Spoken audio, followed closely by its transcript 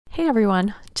Hey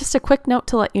everyone, just a quick note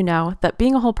to let you know that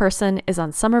Being a Whole Person is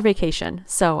on summer vacation,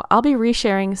 so I'll be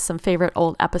resharing some favorite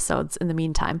old episodes in the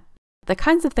meantime. The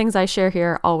kinds of things I share here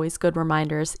are always good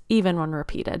reminders, even when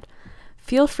repeated.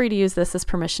 Feel free to use this as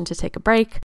permission to take a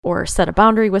break or set a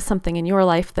boundary with something in your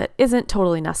life that isn't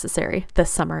totally necessary this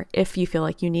summer if you feel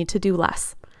like you need to do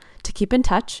less. To keep in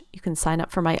touch, you can sign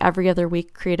up for my every other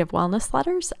week creative wellness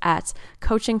letters at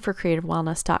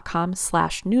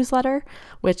coachingforcreativewellness.com/newsletter,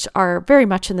 which are very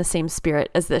much in the same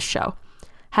spirit as this show.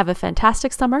 Have a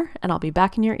fantastic summer, and I'll be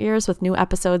back in your ears with new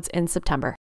episodes in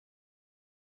September.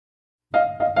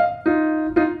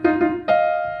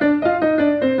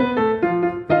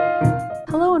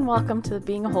 Hello and welcome to the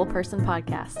Being a Whole Person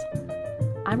podcast.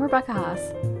 I'm Rebecca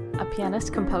Haas, a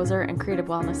pianist, composer, and creative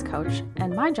wellness coach,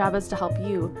 and my job is to help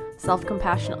you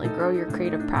self-compassionately grow your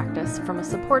creative practice from a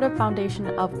supportive foundation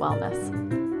of wellness.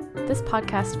 This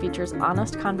podcast features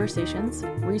honest conversations,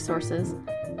 resources,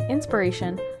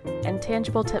 inspiration, and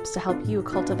tangible tips to help you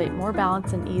cultivate more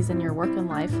balance and ease in your work and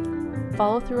life,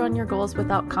 follow through on your goals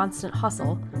without constant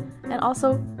hustle, and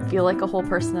also feel like a whole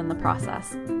person in the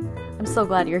process. I'm so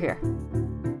glad you're here.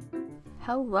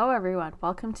 Hello everyone,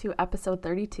 welcome to episode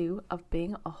 32 of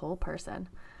Being a Whole Person.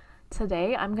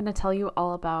 Today I'm going to tell you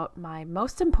all about my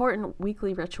most important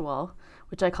weekly ritual,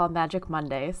 which I call Magic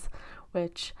Mondays,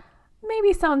 which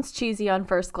maybe sounds cheesy on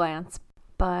first glance,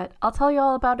 but I'll tell you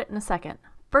all about it in a second.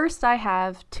 First, I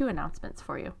have two announcements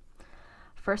for you.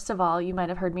 First of all, you might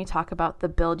have heard me talk about the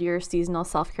Build Your Seasonal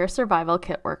Self-Care Survival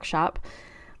Kit workshop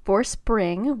for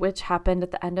spring, which happened at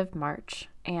the end of March,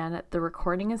 and the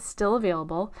recording is still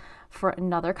available for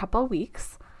another couple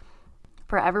weeks.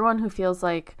 For everyone who feels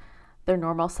like their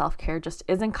normal self-care just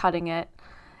isn't cutting it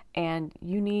and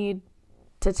you need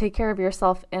to take care of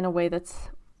yourself in a way that's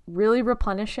really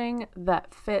replenishing,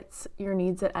 that fits your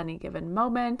needs at any given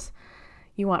moment.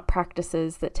 You want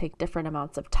practices that take different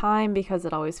amounts of time because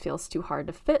it always feels too hard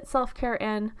to fit self-care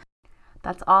in.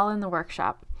 That's all in the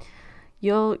workshop.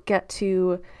 You'll get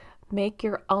to make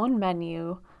your own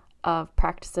menu of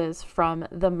practices from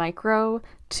the micro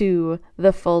to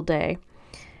the full day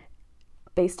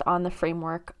based on the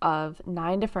framework of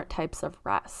 9 different types of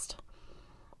rest.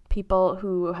 People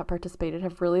who have participated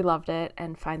have really loved it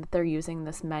and find that they're using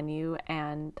this menu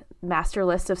and master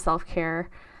list of self-care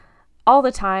all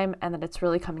the time and that it's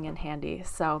really coming in handy.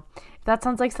 So if that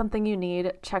sounds like something you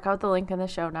need, check out the link in the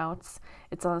show notes.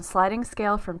 It's on a sliding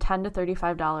scale from $10 to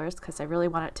 $35 because I really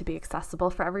want it to be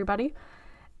accessible for everybody,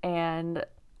 and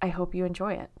I hope you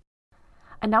enjoy it.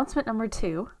 Announcement number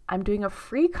 2, I'm doing a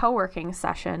free co-working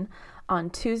session on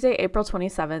Tuesday, April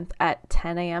 27th at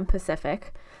 10 a.m.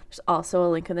 Pacific. There's also a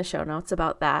link in the show notes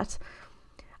about that.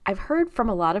 I've heard from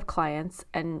a lot of clients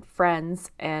and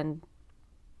friends and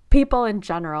people in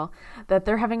general that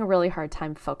they're having a really hard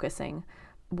time focusing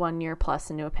 1 year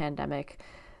plus into a pandemic.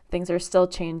 Things are still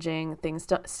changing. Things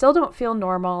still don't feel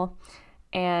normal.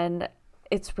 And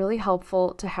it's really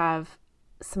helpful to have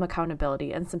some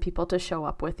accountability and some people to show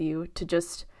up with you to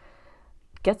just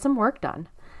get some work done.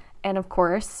 And of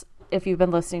course, if you've been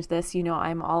listening to this, you know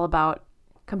I'm all about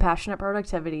compassionate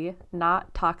productivity,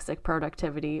 not toxic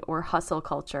productivity or hustle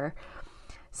culture.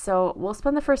 So we'll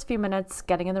spend the first few minutes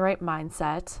getting in the right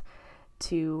mindset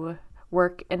to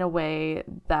work in a way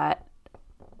that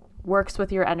works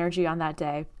with your energy on that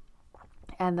day.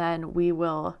 And then we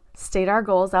will state our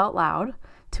goals out loud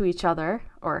to each other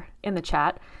or in the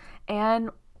chat, and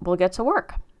we'll get to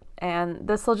work. And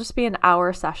this will just be an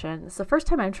hour session. It's the first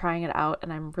time I'm trying it out,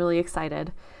 and I'm really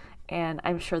excited. And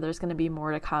I'm sure there's going to be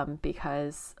more to come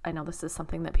because I know this is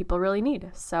something that people really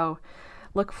need. So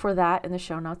look for that in the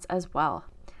show notes as well.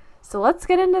 So let's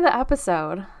get into the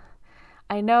episode.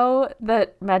 I know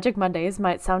that Magic Mondays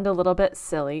might sound a little bit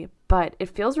silly, but it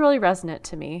feels really resonant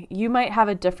to me. You might have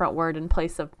a different word in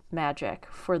place of magic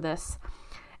for this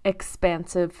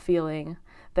expansive feeling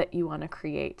that you want to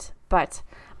create. But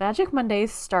Magic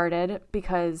Mondays started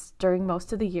because during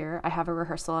most of the year, I have a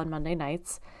rehearsal on Monday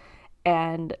nights,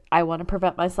 and I want to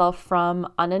prevent myself from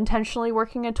unintentionally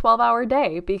working a 12-hour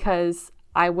day because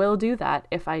I will do that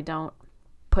if I don't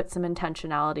put some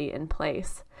intentionality in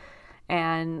place.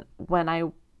 And when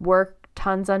I work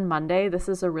tons on Monday, this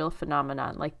is a real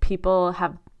phenomenon. Like, people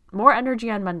have more energy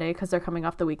on Monday because they're coming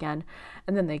off the weekend,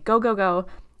 and then they go,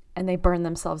 and they burn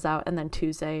themselves out. And then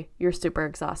Tuesday, you're super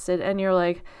exhausted and you're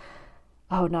like,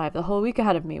 oh no, I have the whole week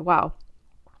ahead of me. Wow.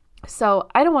 So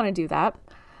I don't want to do that.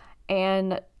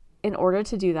 And in order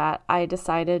to do that, I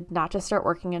decided not to start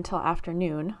working until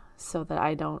afternoon so that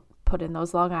I don't put in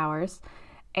those long hours.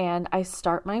 And I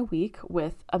start my week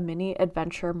with a mini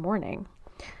adventure morning.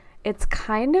 It's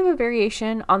kind of a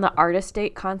variation on the artist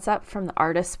date concept from The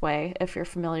Artist's Way, if you're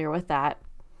familiar with that.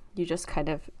 You just kind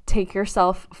of take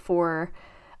yourself for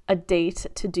a date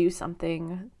to do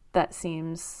something that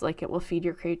seems like it will feed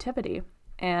your creativity.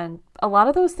 And a lot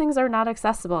of those things are not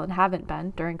accessible and haven't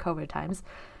been during COVID times.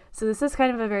 So this is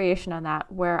kind of a variation on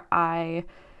that, where I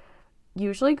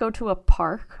usually go to a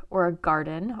park or a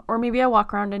garden, or maybe I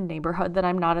walk around a neighborhood that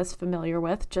I'm not as familiar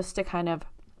with, just to kind of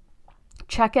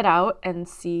check it out and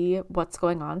see what's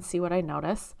going on, see what I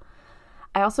notice.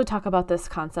 I also talk about this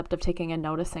concept of taking a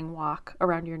noticing walk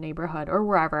around your neighborhood or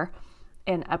wherever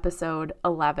in episode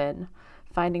 11,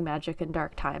 Finding Magic in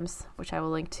Dark Times, which I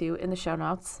will link to in the show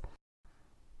notes.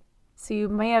 So you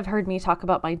may have heard me talk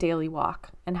about my daily walk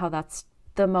and how that's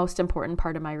the most important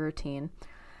part of my routine.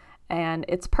 And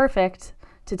it's perfect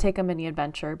to take a mini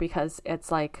adventure because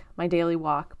it's like my daily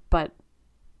walk, but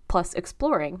plus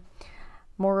exploring.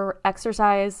 More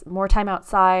exercise, more time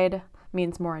outside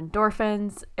means more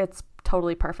endorphins. It's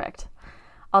totally perfect.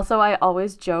 Also, I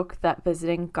always joke that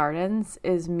visiting gardens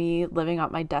is me living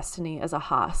out my destiny as a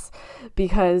Haas,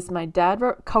 because my dad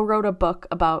co-wrote a book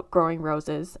about growing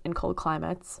roses in cold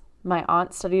climates. My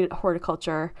aunt studied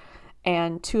horticulture,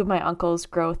 and two of my uncles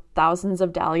grow thousands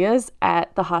of dahlias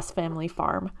at the Haas family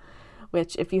farm,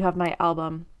 which if you have my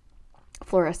album,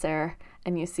 Floriser,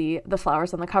 and you see the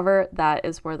flowers on the cover, that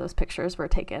is where those pictures were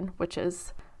taken, which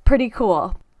is pretty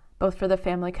cool, both for the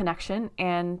family connection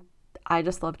and I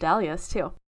just love dahlias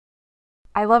too.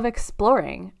 I love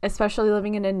exploring, especially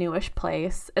living in a newish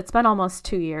place. It's been almost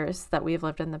 2 years that we've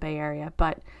lived in the Bay Area,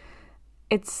 but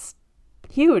it's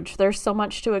huge. There's so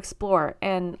much to explore,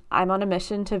 and I'm on a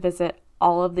mission to visit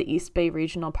all of the East Bay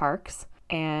regional parks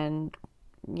and,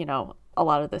 a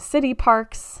lot of the city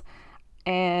parks.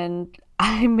 And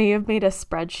I may have made a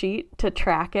spreadsheet to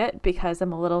track it because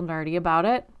I'm a little nerdy about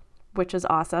it, which is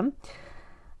awesome.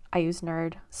 I use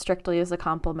nerd strictly as a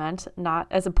compliment, not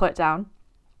as a put down.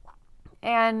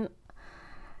 And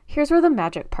here's where the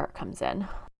magic part comes in.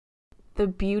 The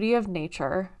beauty of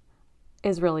nature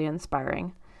is really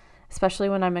inspiring, especially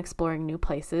when I'm exploring new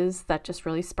places. That just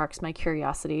really sparks my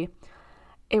curiosity.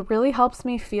 It really helps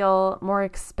me feel more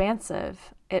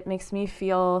expansive. It makes me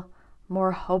feel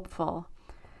more hopeful.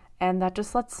 And that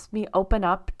just lets me open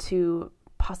up to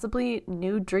possibly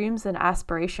new dreams and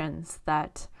aspirations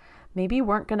that maybe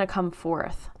weren't going to come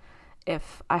forth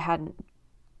if I hadn't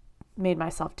made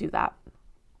myself do that.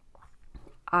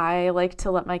 I like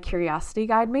to let my curiosity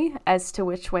guide me as to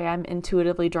which way I'm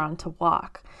intuitively drawn to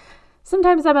walk.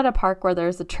 Sometimes I'm at a park where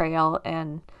there's a trail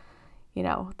and,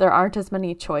 there aren't as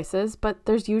many choices, but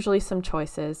there's usually some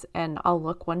choices, and I'll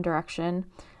look one direction,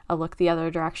 I'll look the other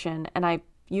direction, and I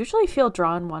usually feel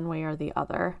drawn one way or the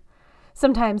other.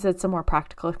 Sometimes it's a more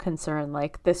practical concern,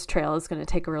 like this trail is going to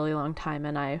take a really long time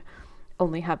and I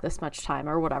only have this much time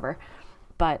or whatever.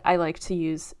 But I like to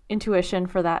use intuition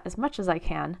for that as much as I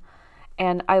can.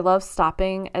 And I love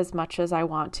stopping as much as I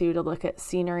want to look at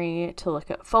scenery, to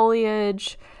look at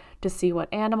foliage, to see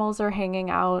what animals are hanging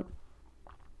out.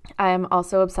 I am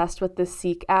also obsessed with the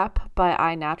Seek app by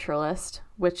iNaturalist,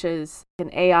 which is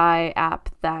an AI app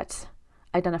that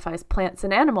identifies plants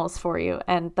and animals for you.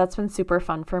 And that's been super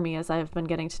fun for me as I've been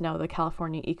getting to know the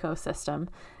California ecosystem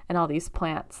and all these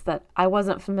plants that I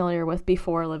wasn't familiar with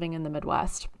before living in the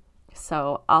Midwest.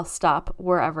 So I'll stop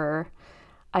wherever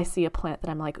I see a plant that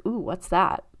I'm like, ooh, what's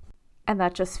that? And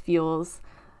that just fuels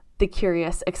the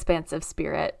curious, expansive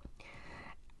spirit.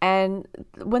 And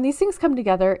when these things come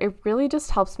together, it really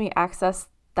just helps me access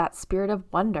that spirit of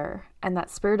wonder and that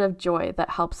spirit of joy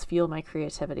that helps fuel my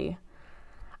creativity.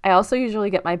 I also usually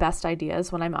get my best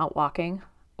ideas when I'm out walking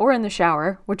or in the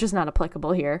shower, which is not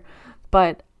applicable here,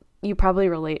 but you probably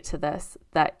relate to this,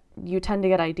 that you tend to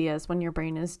get ideas when your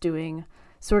brain is doing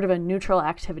sort of a neutral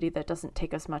activity that doesn't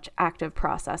take as much active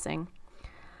processing.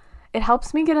 It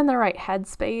helps me get in the right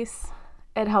headspace.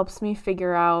 It helps me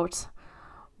figure out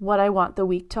what I want the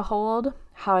week to hold,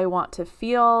 how I want to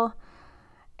feel,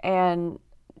 and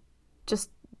just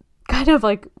kind of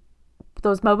like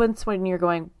those moments when you're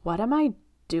going, what am I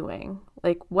doing?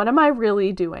 Like, what am I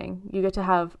really doing? You get to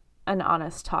have an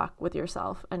honest talk with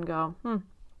yourself and go,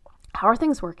 how are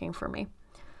things working for me?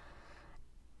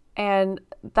 And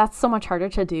that's so much harder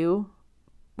to do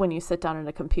when you sit down at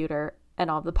a computer and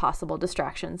all the possible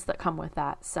distractions that come with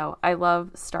that. So I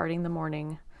love starting the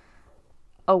morning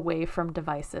away from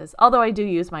devices, although I do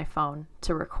use my phone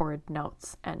to record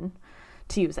notes and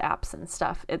to use apps and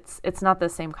stuff. It's not the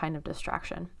same kind of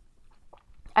distraction.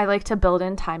 I like to build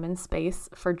in time and space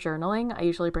for journaling. I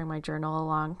usually bring my journal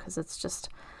along because it's just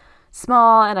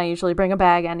small, and I usually bring a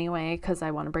bag anyway because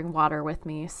I want to bring water with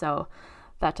me, so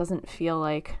that doesn't feel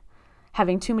like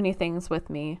having too many things with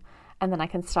me, and then I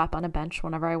can stop on a bench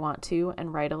whenever I want to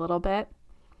and write a little bit.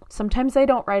 Sometimes I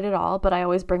don't write at all, but I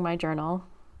always bring my journal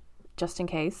just in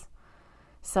case.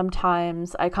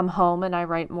 Sometimes I come home and I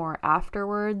write more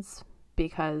afterwards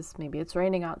because maybe it's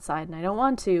raining outside and I don't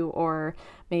want to, or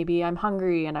maybe I'm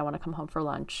hungry and I want to come home for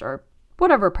lunch, or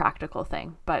whatever practical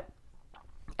thing, but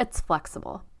it's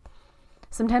flexible.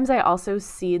 Sometimes I also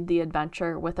seed the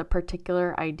adventure with a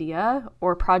particular idea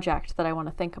or project that I want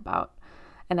to think about,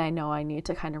 and I know I need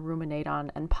to kind of ruminate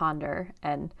on and ponder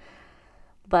and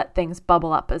let things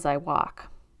bubble up as I walk.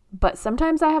 But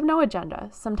sometimes I have no agenda.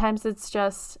 Sometimes it's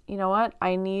just, you know what,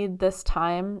 I need this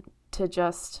time to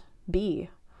just be,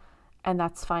 and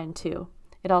that's fine too.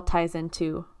 It all ties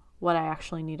into what I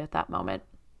actually need at that moment.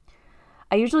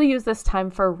 I usually use this time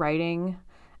for writing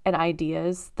and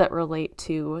ideas that relate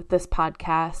to this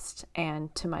podcast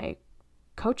and to my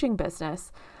coaching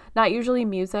business. Not usually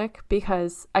music,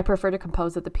 because I prefer to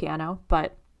compose at the piano,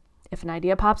 but if an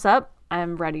idea pops up,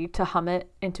 I'm ready to hum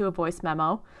it into a voice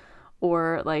memo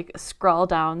or like scrawl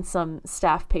down some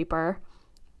staff paper.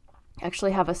 I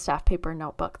actually have a staff paper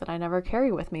notebook that I never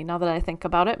carry with me. Now that I think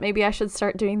about it, maybe I should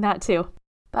start doing that too.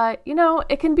 But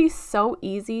it can be so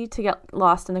easy to get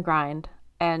lost in the grind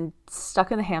and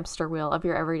stuck in the hamster wheel of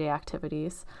your everyday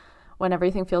activities when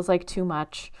everything feels like too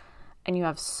much and you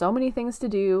have so many things to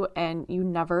do and you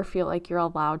never feel like you're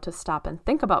allowed to stop and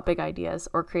think about big ideas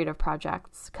or creative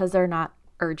projects because they're not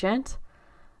urgent,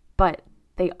 but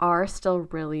they are still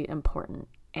really important.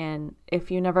 And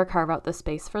if you never carve out the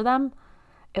space for them,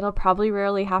 it'll probably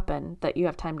rarely happen that you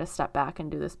have time to step back and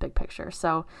do this big picture.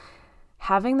 So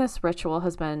having this ritual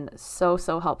has been so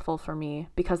helpful for me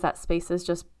because that space is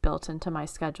just built into my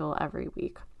schedule every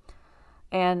week.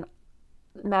 And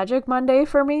Magic Monday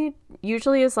for me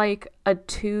usually is like a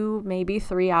 2, maybe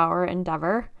 3 hour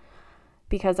endeavor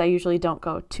because I usually don't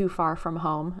go too far from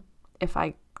home. If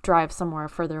I drive somewhere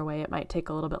further away, it might take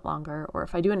a little bit longer, or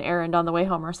if I do an errand on the way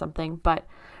home or something, but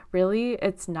really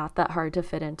it's not that hard to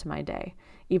fit into my day,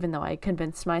 even though I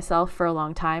convinced myself for a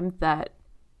long time that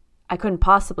I couldn't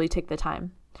possibly take the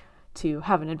time to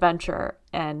have an adventure,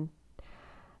 and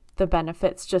the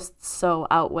benefits just so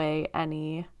outweigh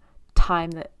any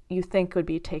time that you think would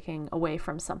be taking away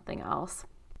from something else.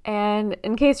 And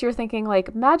in case you're thinking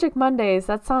like Magic Mondays,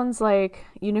 that sounds like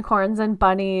unicorns and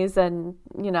bunnies and,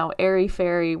 airy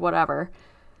fairy, whatever.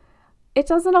 It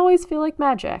doesn't always feel like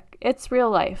magic. It's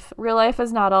real life. Real life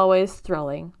is not always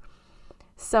thrilling.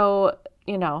 So,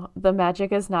 the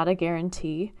magic is not a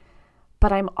guarantee,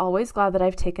 but I'm always glad that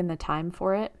I've taken the time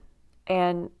for it.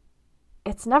 And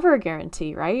it's never a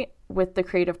guarantee, right? With the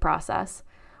creative process,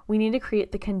 we need to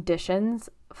create the conditions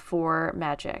for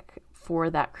magic, for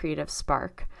that creative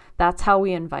spark. That's how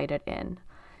we invite it in.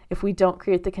 If we don't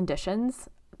create the conditions,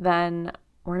 then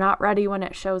we're not ready when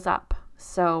it shows up.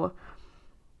 So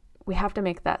we have to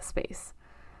make that space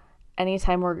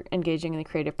anytime we're engaging in the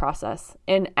creative process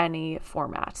in any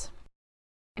format.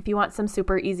 If you want some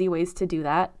super easy ways to do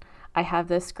that, I have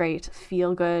this great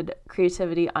feel-good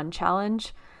creativity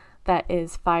unchallenge that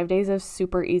is 5 days of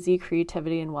super easy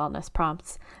creativity and wellness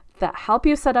prompts that help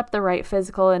you set up the right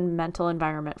physical and mental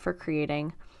environment for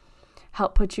creating,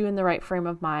 help put you in the right frame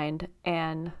of mind,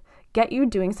 and get you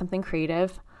doing something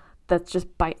creative that's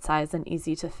just bite-sized and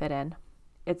easy to fit in.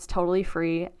 It's totally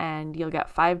free, and you'll get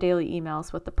 5 daily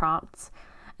emails with the prompts,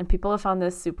 and people have found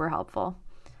this super helpful.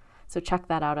 So check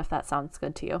that out if that sounds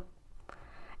good to you.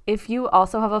 If you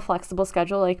also have a flexible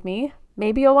schedule like me,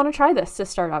 maybe you'll want to try this to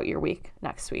start out your week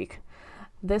next week.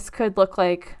 This could look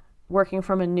like working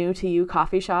from a new to you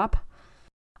coffee shop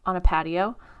on a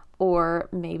patio, or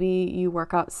maybe you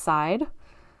work outside.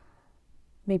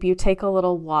 Maybe you take a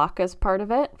little walk as part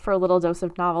of it for a little dose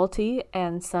of novelty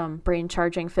and some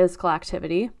brain-charging physical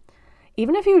activity.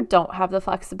 Even if you don't have the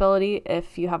flexibility,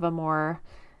 if you have a more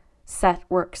set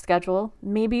work schedule,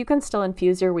 maybe you can still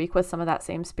infuse your week with some of that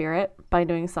same spirit by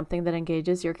doing something that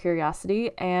engages your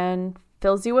curiosity and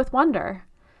fills you with wonder.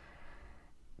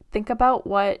 Think about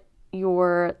what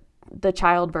the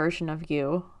child version of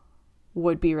you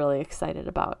would be really excited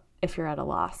about if you're at a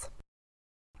loss.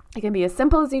 It can be as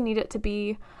simple as you need it to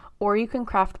be, or you can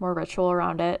craft more ritual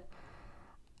around it.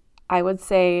 I would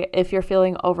say if you're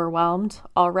feeling overwhelmed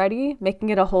already, making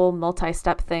it a whole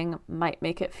multi-step thing might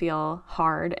make it feel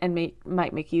hard and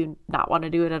might make you not want to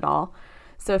do it at all.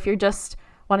 So if you're just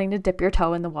wanting to dip your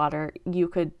toe in the water, you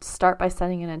could start by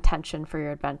setting an intention for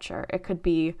your adventure. It could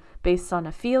be based on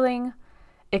a feeling.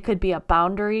 It could be a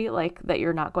boundary, like that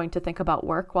you're not going to think about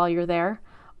work while you're there,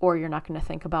 or you're not going to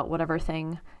think about whatever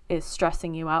thing is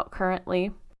stressing you out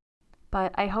currently.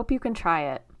 But I hope you can try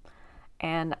it,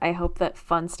 and I hope that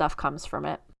fun stuff comes from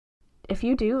it. if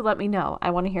you do, let me know.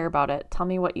 I want to hear about it. Tell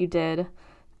me what you did.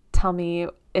 Tell me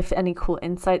if any cool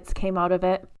insights came out of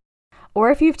it.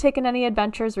 Or if you've taken any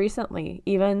adventures recently,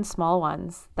 even small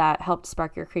ones that helped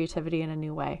spark your creativity in a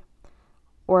new way.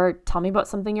 Or tell me about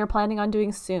something you're planning on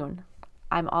doing soon.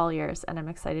 I'm all ears and I'm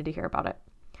excited to hear about it.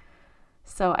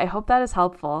 So I hope that is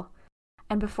helpful.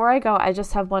 And before I go, I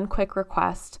just have one quick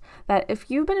request that if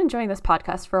you've been enjoying this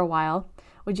podcast for a while,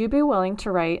 would you be willing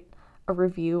to write a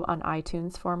review on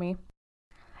iTunes for me?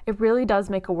 It really does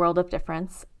make a world of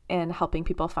difference in helping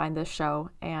people find this show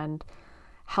and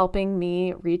helping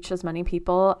me reach as many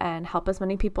people and help as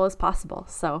many people as possible.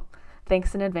 So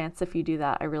thanks in advance if you do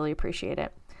that. I really appreciate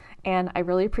it. And I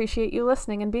really appreciate you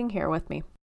listening and being here with me.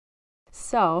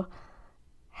 So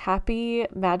happy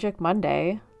Magic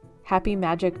Monday. Happy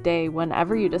Magic Day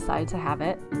whenever you decide to have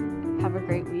it. Have a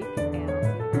great week.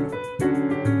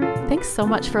 Thanks so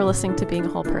much for listening to Being a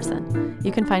Whole Person.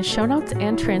 You can find show notes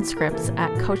and transcripts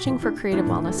at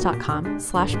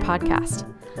coachingforcreativewellness.com/podcast.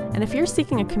 And if you're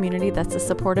seeking a community that's a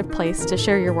supportive place to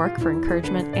share your work for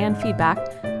encouragement and feedback,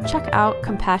 check out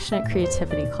Compassionate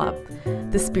Creativity Club.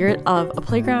 The spirit of a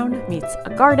playground meets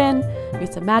a garden,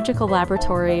 meets a magical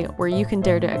laboratory where you can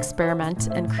dare to experiment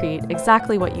and create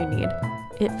exactly what you need.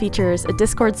 It features a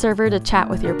Discord server to chat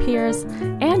with your peers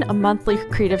and a monthly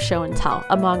creative show and tell,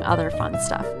 among other fun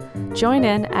stuff. Join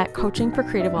in at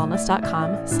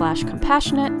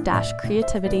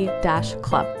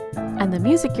coachingforcreativewellness.com/compassionate-creativity-club. And the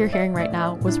music you're hearing right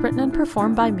now was written and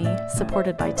performed by me,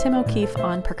 supported by Tim O'Keefe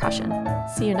on percussion.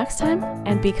 See you next time,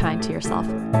 and be kind to yourself.